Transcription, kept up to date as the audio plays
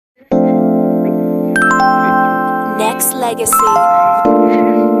Nexxlegacy.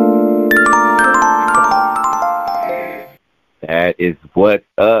 That is what's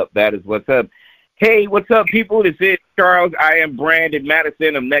up. That is what's up. Hey, what's up, people? This is Charles. I am Brandon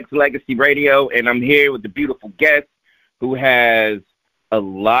Madison of Nexxlegacy Radio, and I'm here with the beautiful guest who has a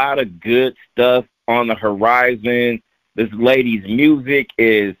lot of good stuff on the horizon. This lady's music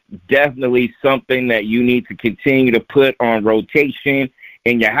is definitely something that you need to continue to put on rotation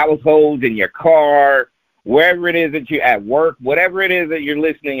in your household, in your car, wherever it is that you're at work, whatever it is that you're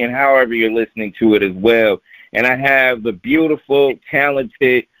listening and however you're listening to it as well. And I have the beautiful,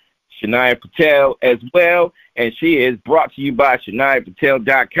 talented Shanya Patel as well, and she is brought to you by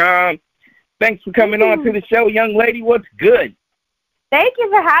ShanyaPatel.com. Thanks for coming on to the show, young lady. What's good? Thank you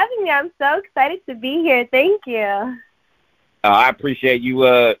for having me. I'm so excited to be here. Thank you. I appreciate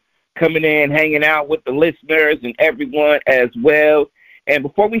you coming in, hanging out with the listeners and everyone as well. And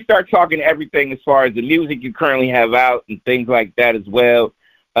before we start talking everything as far as the music you currently have out and things like that as well,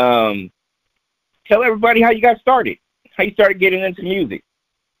 tell everybody how you got started, how you started getting into music.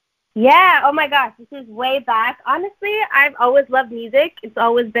 Yeah, oh my gosh, this is way back. Honestly, I've always loved music. It's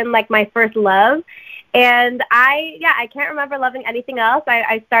always been like my first love. And I can't remember loving anything else.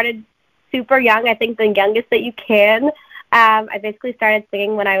 I started super young, I think the youngest that you can. I basically started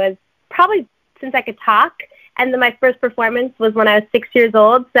singing when I was probably since I could talk. And then my first performance was when I was 6 years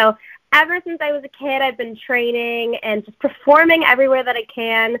old. So ever since I was a kid, I've been training and just performing everywhere that I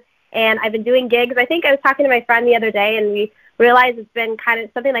can. And I've been doing gigs. I think I was talking to my friend the other day, and we realized it's been kind of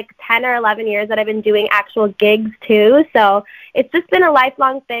something like 10 or 11 years that I've been doing actual gigs too. So it's just been a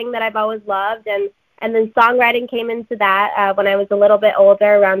lifelong thing that I've always loved. And then songwriting came into that when I was a little bit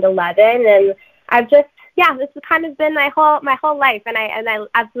older, around 11. And I've just, this has kind of been my whole life, and I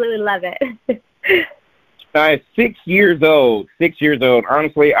absolutely love it. 6 years old. 6 years old.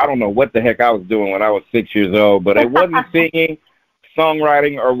 Honestly, I don't know what the heck I was doing when I was 6 years old, but it wasn't singing,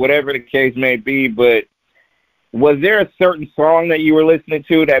 songwriting, or whatever the case may be. But was there a certain song that you were listening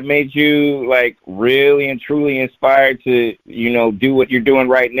to that made you like really and truly inspired to, do what you're doing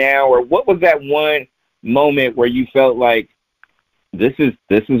right now? Or what was that one moment where you felt like this is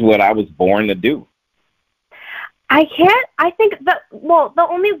what I was born to do? I think the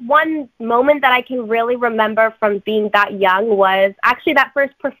only one moment that I can really remember from being that young was actually that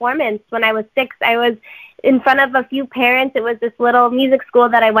first performance when I was 6. I was in front of a few parents. It was this little music school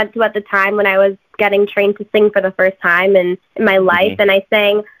that I went to at the time when I was getting trained to sing for the first time in my life. And I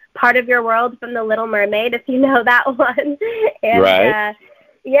sang Part of Your World from The Little Mermaid, if you know that one. And, right.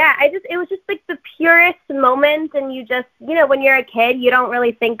 It was just like the purest moment. And you just, when you're a kid, you don't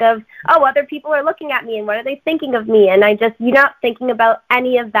really think of, other people are looking at me and what are they thinking of me? And you're not thinking about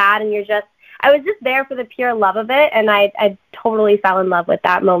any of that. And I was just there for the pure love of it. And I totally fell in love with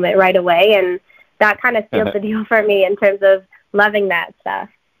that moment right away. And that kind of sealed the deal for me in terms of loving that stuff.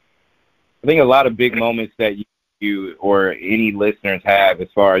 I think a lot of big moments that you or any listeners have as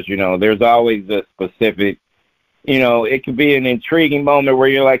far as, there's always a specific, it could be an intriguing moment where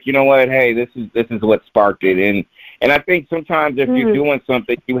you're like, you know what, hey, this is what sparked it. And I think sometimes if you're doing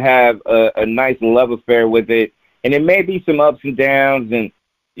something, you have a nice love affair with it. And it may be some ups and downs and,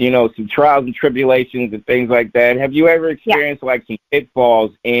 some trials and tribulations and things like that. Have you ever experienced like some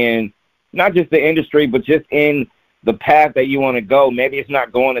pitfalls in not just the industry, but just in the path that you want to go? Maybe it's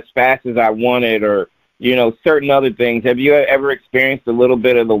not going as fast as I wanted or, certain other things. Have you ever experienced a little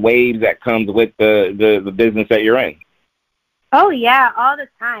bit of the waves that comes with the business that you're in? Oh, yeah, all the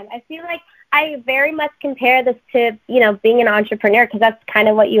time. I feel like I very much compare this to, being an entrepreneur because that's kind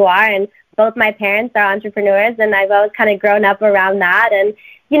of what you are. And both my parents are entrepreneurs, and I've always kind of grown up around that. And,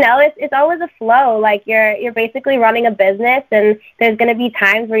 it's always a flow. Like you're basically running a business, and there's going to be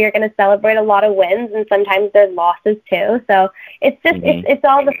times where you're going to celebrate a lot of wins, and sometimes there's losses too. So it's just it's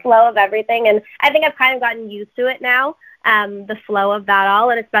all the flow of everything, and I think I've kind of gotten used to it now. The flow of that all,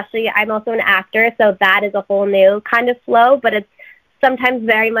 and especially I'm also an actor, so that is a whole new kind of flow. But it's sometimes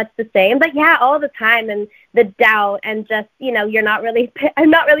very much the same. But yeah, all the time, and the doubt, and just I'm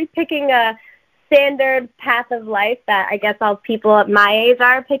not really picking a standard path of life that I guess all people at my age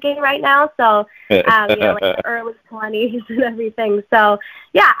are picking right now. So, like the early 20s and everything. So,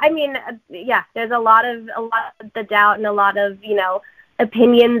 there's a lot of the doubt and a lot of,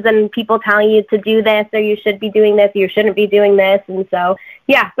 opinions and people telling you to do this or you should be doing this, or you shouldn't be doing this. And so,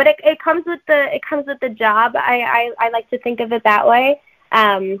 but it comes with the job. I like to think of it that way.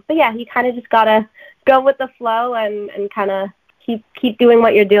 But yeah, you kind of just gotta go with the flow and kind of keep doing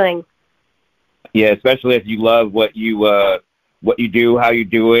what you're doing. Yeah, especially if you love what you do, how you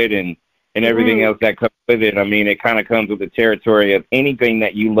do it, and everything else that comes with it. I mean, it kind of comes with the territory of anything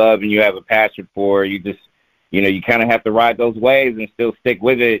that you love and you have a passion for. You just you kind of have to ride those waves and still stick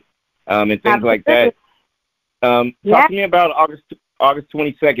with it, and things like that. Talk to me about August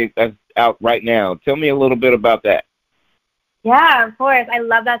 22nd. That's out right now. Tell me a little bit about that. Yeah, of course. I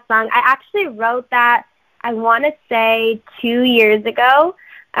love that song. I actually wrote that, I want to say 2 years ago,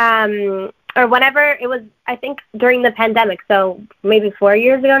 or whenever it was, I think during the pandemic. So maybe 4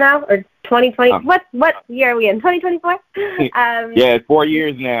 years ago now, or 2020. What year are we in? 2024? Yeah, 4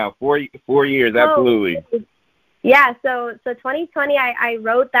 years now. 4 years, absolutely. Yeah, so 2020, I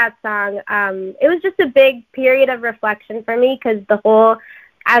wrote that song. It was just a big period of reflection for me because the whole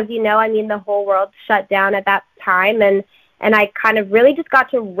world shut down at that time, and I kind of really just got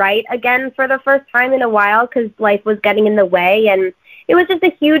to write again for the first time in a while because life was getting in the way, and it was just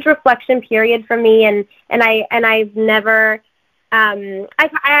a huge reflection period for me, and I've never, I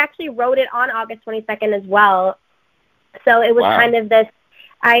actually wrote it on August 22nd as well, so it was kind of this,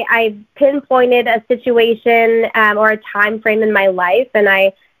 I pinpointed a situation or a time frame in my life, and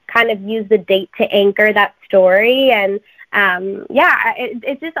I kind of used the date to anchor that story, and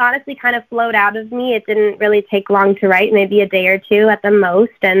it just honestly kind of flowed out of me. It didn't really take long to write, maybe a day or two at the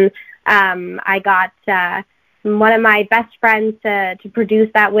most, and I got one of my best friends to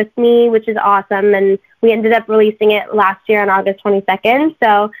produce that with me, which is awesome, and we ended up releasing it last year on August 22nd,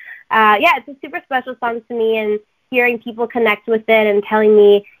 so it's a super special song to me, and hearing people connect with it and telling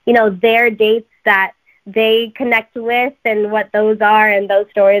me, their dates that they connect with and what those are and those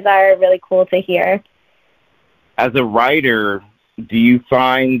stories are really cool to hear. As a writer, do you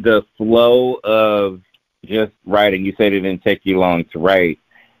find the flow of just writing? You said it didn't take you long to write.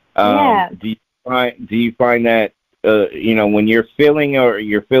 Do you find that when you're feeling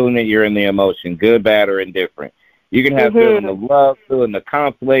it, you're in the emotion, good, bad, or indifferent? You can have feeling the love, feeling the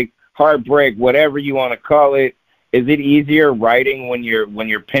conflict, heartbreak, whatever you want to call it. Is it easier writing when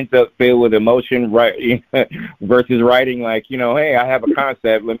you're pent up, filled with emotion, right? Versus writing like, hey, I have a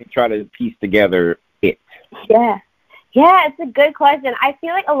concept, let me try to piece together it. Yeah, it's a good question. I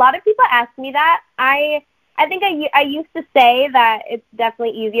feel like a lot of people ask me that. I think I used to say that it's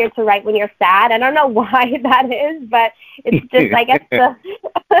definitely easier to write when you're sad. I don't know why that is, but it's just, I guess, the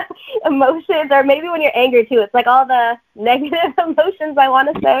emotions, or maybe when you're angry too. It's like all the negative emotions, I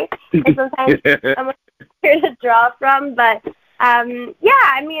want to say. And sometimes I'm here to draw from, but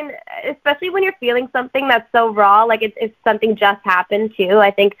I mean, especially when you're feeling something that's so raw, like it's something just happened too. I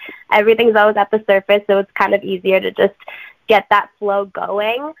think everything's always at the surface, so it's kind of easier to just get that flow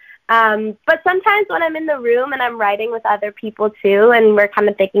going. But sometimes when I'm in the room and I'm writing with other people too, and we're kind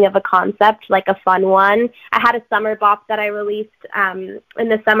of thinking of a concept, like a fun one. I had a summer bop that I released in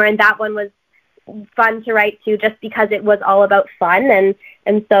the summer, and that one was fun to write too, just because it was all about fun, and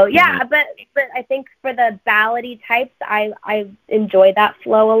so but I think for the ballady types, I enjoy that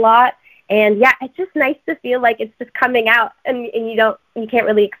flow a lot, and it's just nice to feel like it's just coming out, and you can't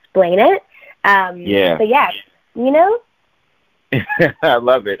really explain it. I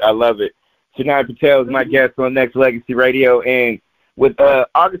love it. Shanya Patel is my guest on Nexxlegacy Radio, and with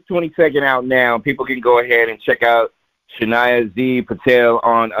August 22nd out now, people can go ahead and check out Shanya Z Patel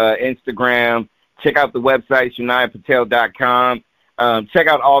on Instagram. Check out the website, ShanyaPatel.com. Check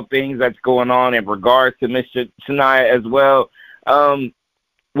out all things that's going on in regards to Miss Shanya as well.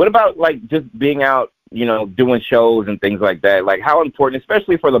 What about, like, just being out, doing shows and things like that? Like, how important,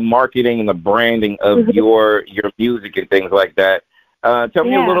 especially for the marketing and the branding of your music and things like that. Tell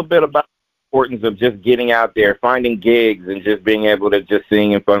me a little bit about the importance of just getting out there, finding gigs, and just being able to just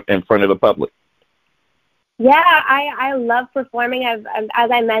sing in front of the public. Yeah, I love performing. As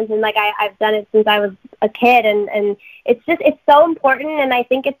I mentioned, like I've done it since I was a kid, and it's so important, and I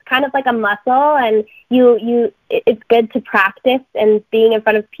think it's kind of like a muscle, and it's good to practice and being in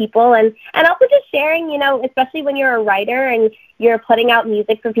front of people, and also just sharing, especially when you're a writer and you're putting out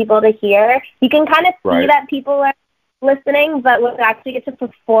music for people to hear, you can kind of see that people are listening, but when you actually get to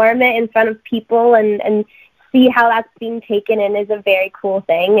perform it in front of people and see how that's being taken in is a very cool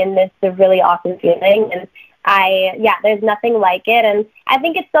thing, and it's a really awesome feeling, and there's nothing like it, and I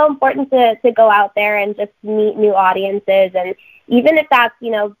think it's so important to go out there and just meet new audiences, and even if that's,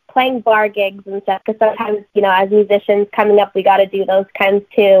 playing bar gigs and stuff, because sometimes, as musicians coming up, we got to do those kinds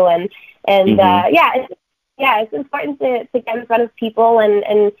too, and it's important to get in front of people, and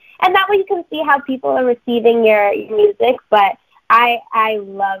that way you can see how people are receiving your music, but I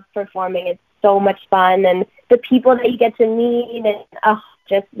love performing. It's so much fun, and the people that you get to meet, and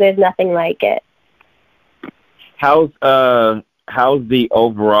there's nothing like it. How's the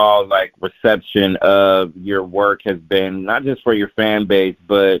overall, like, reception of your work has been, not just for your fan base,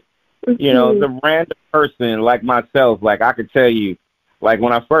 but the random person like myself? Like, I could tell you, like,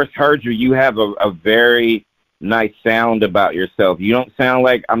 when I first heard you, you have a very nice sound about yourself. You don't sound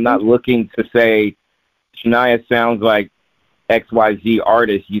like, I'm not looking to say Shania sounds like XYZ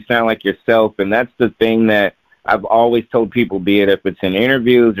artist. You sound like yourself, and that's the thing that I've always told people, be it if it's in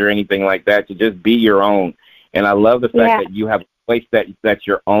interviews or anything like that, to just be your own. And I love the fact that you have a voice that's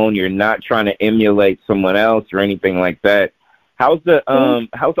your own. You're not trying to emulate someone else or anything like that. How's the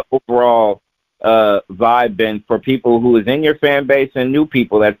overall vibe been for people who is in your fan base and new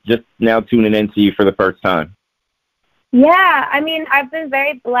people that's just now tuning into you for the first time? Yeah, I mean, I've been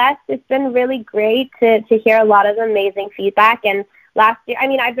very blessed. It's been really great to hear a lot of amazing feedback. And last year, I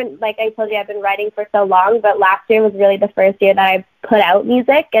mean, I've been, like I told you, I've been writing for so long, but last year was really the first year that I put out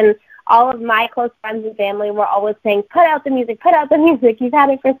music. And all of my close friends and family were always saying, put out the music, put out the music. You've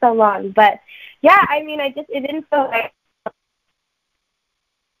had it for so long. But yeah, I mean, it didn't feel like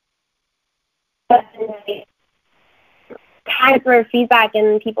time for feedback,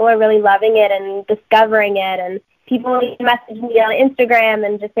 and people are really loving it and discovering it. And people message me on Instagram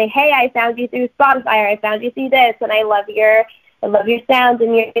and just say, hey, I found you through Spotify, or I found you through this, and I love your sounds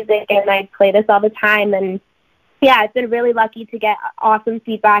and your music, and I play this all the time. And yeah, it's been really lucky to get awesome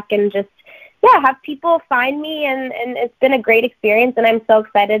feedback and just, have people find me, and it's been a great experience, and I'm so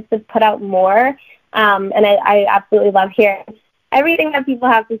excited to put out more. And I absolutely love hearing everything that people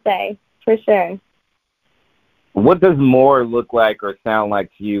have to say, for sure. What does more look like or sound like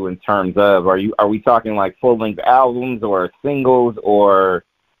to you in terms of, are we talking like full-length albums or singles, or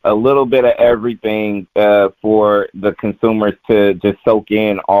a little bit of everything for the consumers to just soak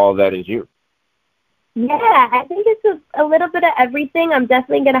in all that is you? Yeah, I think it's a little bit of everything. I'm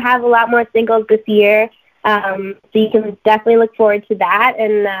definitely going to have a lot more singles this year, so you can definitely look forward to that.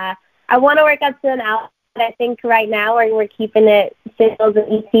 And I want to work up to an album, but I think right now we're keeping it singles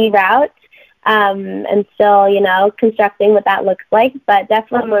and EP route. And still, constructing what that looks like, but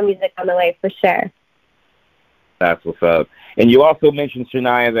definitely more music on the way for sure. That's what's up. And you also mentioned,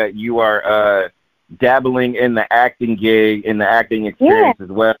 Shania, that you are dabbling in the acting gig, in the acting experience as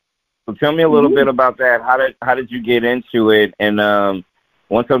well. So tell me a little bit about that. How did you get into it? And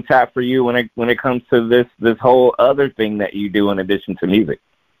what's on tap for you when it comes to this whole other thing that you do in addition to music?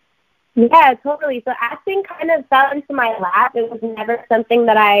 Yeah, totally. So acting kind of fell into my lap. It was never something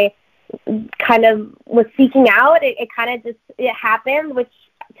that I kind of was seeking out. It kind of just, it happened, which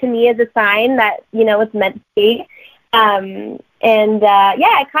to me is a sign that, it's meant to be.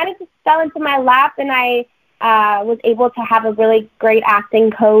 It kind of just fell into my lap, and I was able to have a really great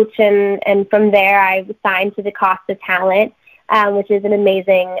acting coach, and from there I was signed to the Costa Talent, which is an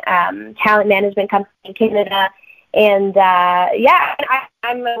amazing talent management company in Canada. And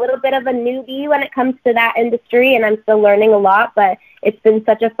I'm a little bit of a newbie when it comes to that industry, and I'm still learning a lot, but it's been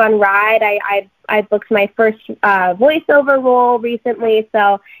such a fun ride. I booked my first voiceover role recently,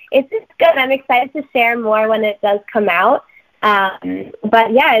 so it's just good. I'm excited to share more when it does come out.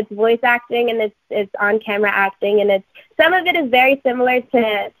 But yeah, it's voice acting, and it's on-camera acting, and some of it is very similar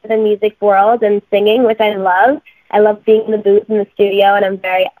to the music world and singing, which I love. I love being in the booth in the studio, and I'm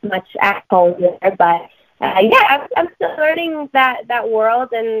very much at home there, but I'm still learning that world,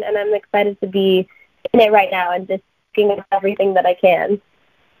 and I'm excited to be in it right now and just looking at everything that I can.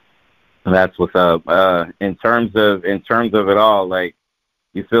 That's what's up. In terms of it all, like,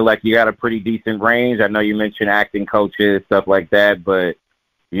 you feel like you got a pretty decent range. I know you mentioned acting coaches, stuff like that, but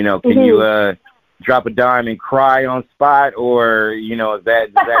can you drop a dime and cry on spot, or does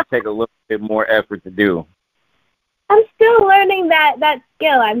that take a little bit more effort to do? I'm still learning that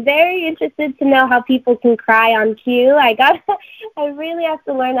skill. I'm very interested to know how people can cry on cue. I really have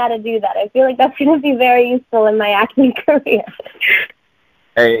to learn how to do that. I feel like that's going to be very useful in my acting career.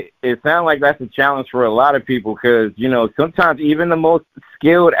 Hey, it sounds like that's a challenge for a lot of people, because, sometimes even the most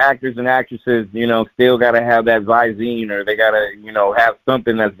skilled actors and actresses, still got to have that Visine, or they got to, have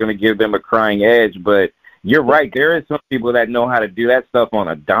something that's going to give them a crying edge. But you're right. There is some people that know how to do that stuff on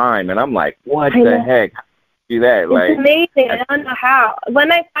a dime. And I'm like, what the heck? Do that. It's amazing. I don't know how.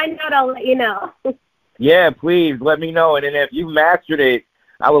 When I find out, I'll let you know. Yeah, please let me know. And then if you mastered it,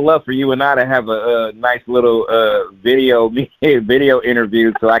 I would love for you and I to have a nice little video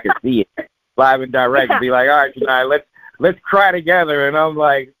interview so I can see it live and direct and be like, all right, tonight, let's cry together. And I'm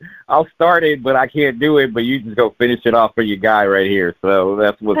like, I'll start it, but I can't do it. But you just go finish it off for your guy right here. So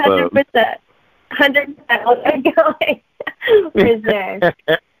that's what's 100%. 100%. I'll get going. For sure.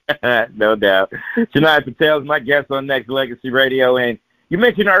 No doubt. Shanya Patel is my guest on Nexxlegacy Radio, and you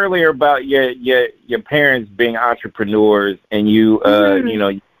mentioned earlier about your parents being entrepreneurs, and you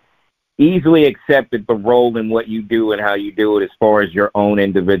easily accepted the role in what you do and how you do it as far as your own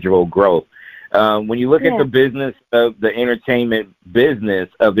individual growth. When you look at the business of the entertainment business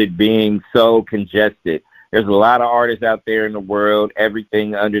of it being so congested, There's a lot of artists out there in the world.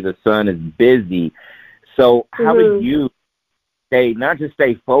 Everything under the sun is busy. So how would you not just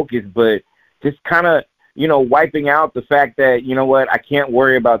stay focused, but just kind of, wiping out the fact that, you know what, I can't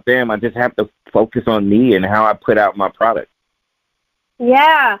worry about them. I just have to focus on me and how I put out my product.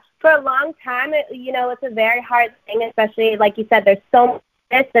 Yeah, for a long time, it's a very hard thing, especially like you said, there's so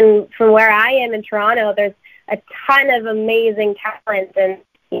much, and from where I am in Toronto, there's a ton of amazing talent, and,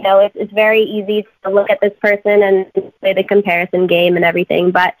 it's very easy to look at this person and play the comparison game and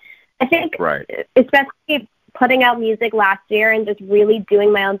everything, but I think, especially putting out music last year and just really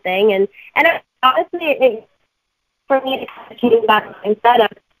doing my own thing, and honestly, for me to change that mindset of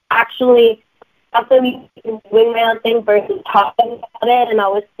actually doing my own thing versus talking about it and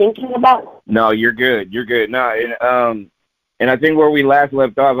always thinking about it. No, you're good. You're good. No, and I think where we last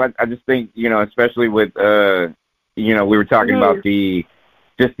left off, I just think, especially with, we were talking about the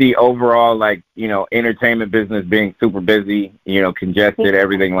overall, like, entertainment business being super busy, congested,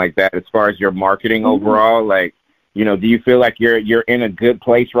 everything like that. As far as your marketing overall, like, do you feel like you're in a good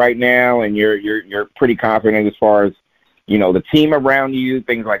place right now and you're pretty confident as far as, the team around you,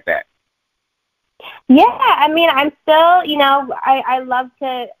 things like that? Yeah, I mean, I'm still, I love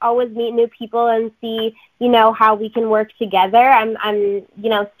to always meet new people and see, how we can work together. I'm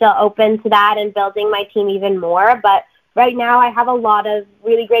still open to that and building my team even more. But right now I have a lot of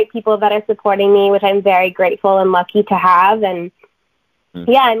really great people that are supporting me, which I'm very grateful and lucky to have. And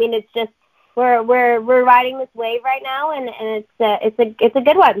yeah, I mean, it's just, we're riding this wave right now, and it's a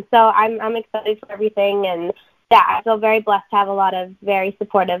good one. So I'm excited for everything, and yeah, I feel very blessed to have a lot of very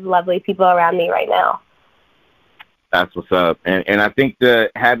supportive, lovely people around me right now. That's what's up. And I think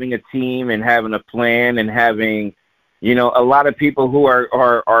that having a team and having a plan and having, a lot of people who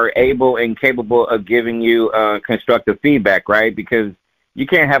are able and capable of giving you constructive feedback, right? Because you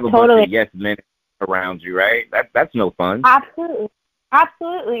can't have a bunch of yes men around you, right? That's no fun.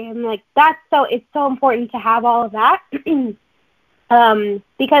 Absolutely. And like it's so important to have all of that. Because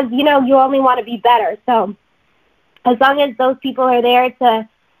you only want to be better. So as long as those people are there to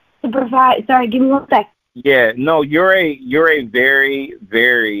provide. Sorry, give me one sec. Yeah, no, you're a very,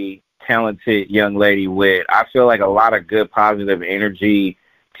 very talented young lady with, I feel like, a lot of good positive energy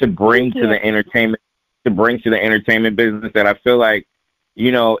to bring to the entertainment business that I feel like,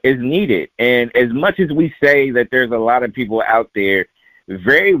 is needed. And as much as we say that there's a lot of people out there,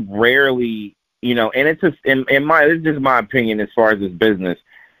 very rarely, and it's just it's just my opinion as far as this business.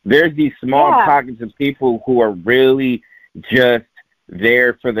 There's these small pockets of people who are really just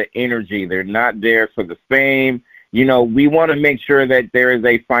there for the energy. They're not there for the fame. We want to make sure that there is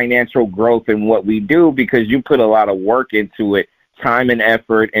a financial growth in what we do, because you put a lot of work into it, time and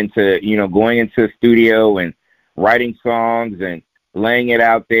effort into, going into a studio and writing songs and laying it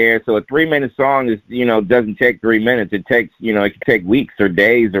out there. So a 3-minute song is, doesn't take 3 minutes. It takes, it can take weeks or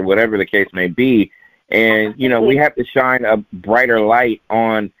days or whatever the case may be. And, we have to shine a brighter light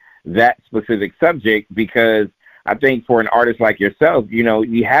on that specific subject, because I think for an artist like yourself,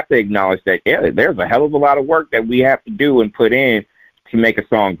 you have to acknowledge that, there's a hell of a lot of work that we have to do and put in to make a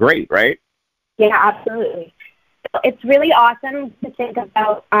song great, right? Yeah, absolutely. It's really awesome to think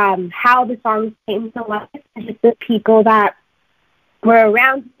about how the songs came to life, and just the people that were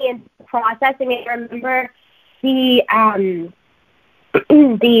around me and processing it. I remember the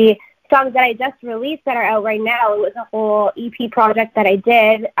the songs that I just released that are out right now. It was a whole EP project that I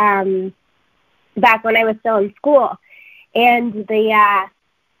did back when I was still in school, and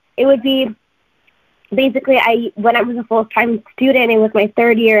it would be basically when I was a full-time student. It was my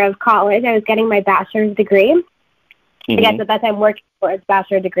third year of college. I was getting my bachelor's degree. I guess at that time working towards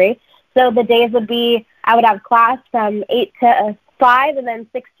bachelor's degree. So the days would be, I would have class from 8 to 5, and then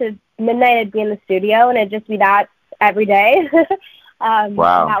 6 to midnight I'd be in the studio, and it'd just be that every day.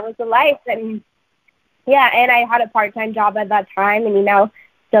 Wow. That was the life. And yeah, and I had a part-time job at that time, and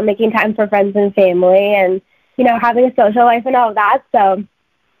still making time for friends and family, and having a social life and all of that. So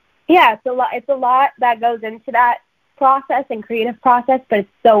yeah, it's a lot that goes into that process and creative process, but it's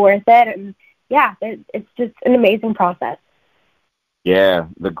so worth it. And yeah, it's just an amazing process. Yeah,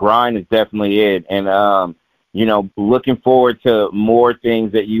 the grind is definitely it. And looking forward to more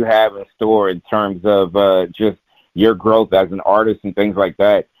things that you have in store in terms of just your growth as an artist and things like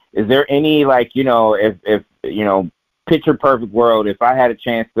that. Is there any, like, if picture perfect world, if I had a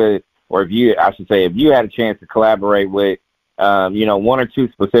chance to, or if you had a chance to collaborate with, one or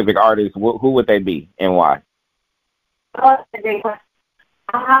two specific artists, who would they be and why? Oh, that's a great question.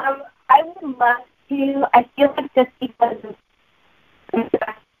 I would love to, I feel like just because of I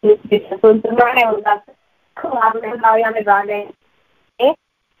would love to collaborate with Ariana Grande.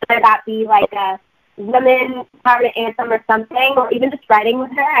 Whether that be like a women empowerment anthem or something, or even just writing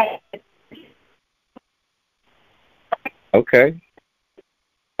with her. Okay.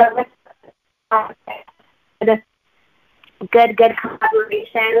 Just good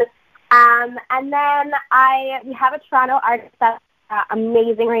collaboration. And then we have a Toronto artist that's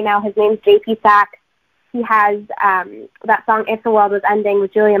amazing right now. His name's JP Sack. He has that song "If the World Was Ending"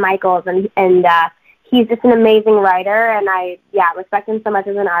 with Julia Michaels, and he's just an amazing writer, and I respect him so much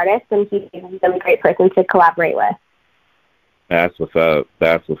as an artist, and he's a great person to collaborate with. That's what's up.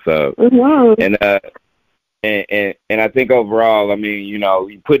 That's what's up. Mm-hmm. And I think overall, I mean, you know,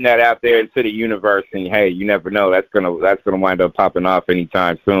 putting that out there into the universe, and hey, you never know, that's gonna wind up popping off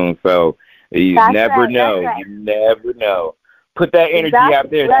anytime soon. So you never know. You never know. Put that energy out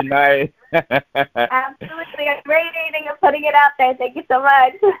there tonight. Absolutely. I'm radiating and putting it out there. Thank you so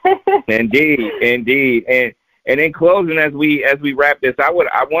much. Indeed. And in closing, as we wrap this, I want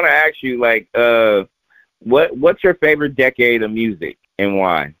to ask you, like, what's your favorite decade of music and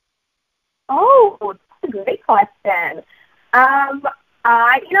why? Oh, that's a great question.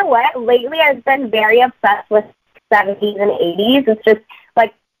 You know what? Lately, I've been very obsessed with 70s and 80s. It's just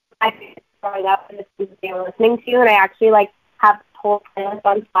like I growing up and the music they were listening to, and I actually have this whole playlist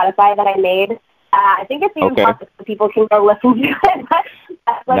on Spotify that I made. I think it's even possible so people can go listen to it.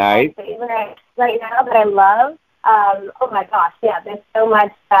 That's nice. My favorite right now that I love. Oh my gosh, yeah. There's so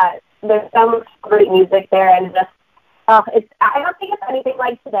much great music there, and just I don't think it's anything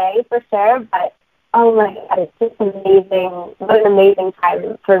like today for sure, but oh my God, it's just amazing. What an amazing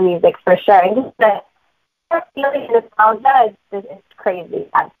time for music for sure. And just the feeling and nostalgia is crazy.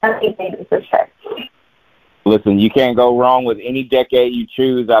 That's amazing for sure. Listen, you can't go wrong with any decade you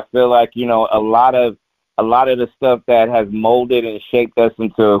choose. I feel like, you know, a lot of the stuff that has molded and shaped us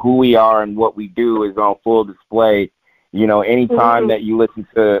into who we are and what we do is on full display. You know, anytime that you listen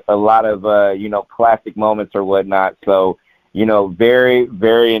to a lot of, you know, classic moments or whatnot. So, you know, very,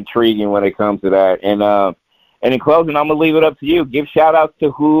 very intriguing when it comes to that. And in closing, I'm going to leave it up to you. Give shout-outs to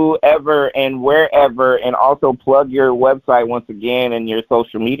whoever and wherever, and also plug your website once again and your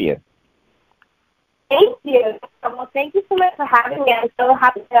social media. Thank you. Well, thank you so much for having me. I'm so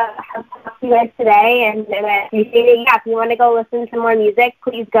happy to have talked to you guys today, and I appreciate it. Yeah, if you want to go listen to more music,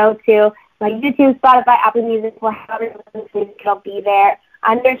 please go to my YouTube, Spotify, Apple Music, wherever you listen to music, it'll be there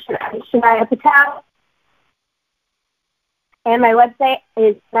under Shanya Patel. And my website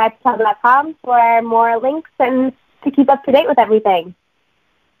is shanayapatel.com for more links and to keep up to date with everything.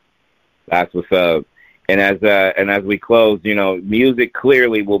 That's what's up. And as we close, you know, music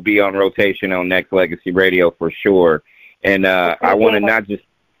clearly will be on rotation on Nexxlegacy Radio for sure. And I want to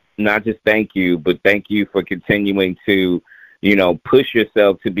not just thank you, but thank you for continuing to, you know, push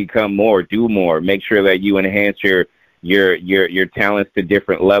yourself to become more, do more, make sure that you enhance your talents to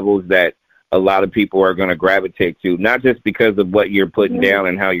different levels that a lot of people are going to gravitate to, not just because of what you're putting down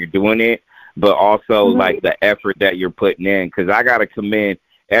and how you're doing it, but also like the effort that you're putting in. Because I got to commend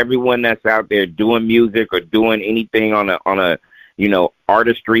everyone that's out there doing music or doing anything on a you know,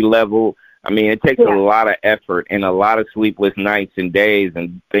 artistry level. I mean, it takes a lot of effort and a lot of sleepless nights and days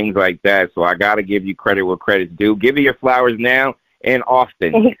and things like that. So I got to give you credit where credit's due. Give you your flowers now and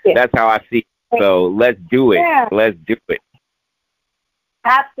often. That's how I see it. So let's do it. Yeah. Let's do it.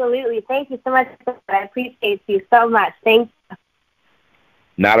 Absolutely. Thank you so much. I appreciate you so much. Thank you.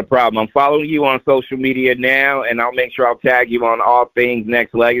 Not a problem. I'm following you on social media now, and I'll make sure I'll tag you on all things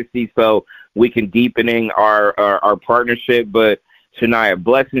Nexxlegacy so we can deepening our partnership. But Shanya,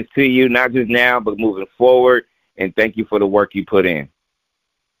 blessings to you, not just now, but moving forward. And thank you for the work you put in.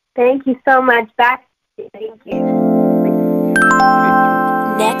 Thank you so much. Back. Thank you.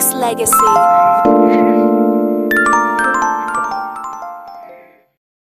 Nexxlegacy.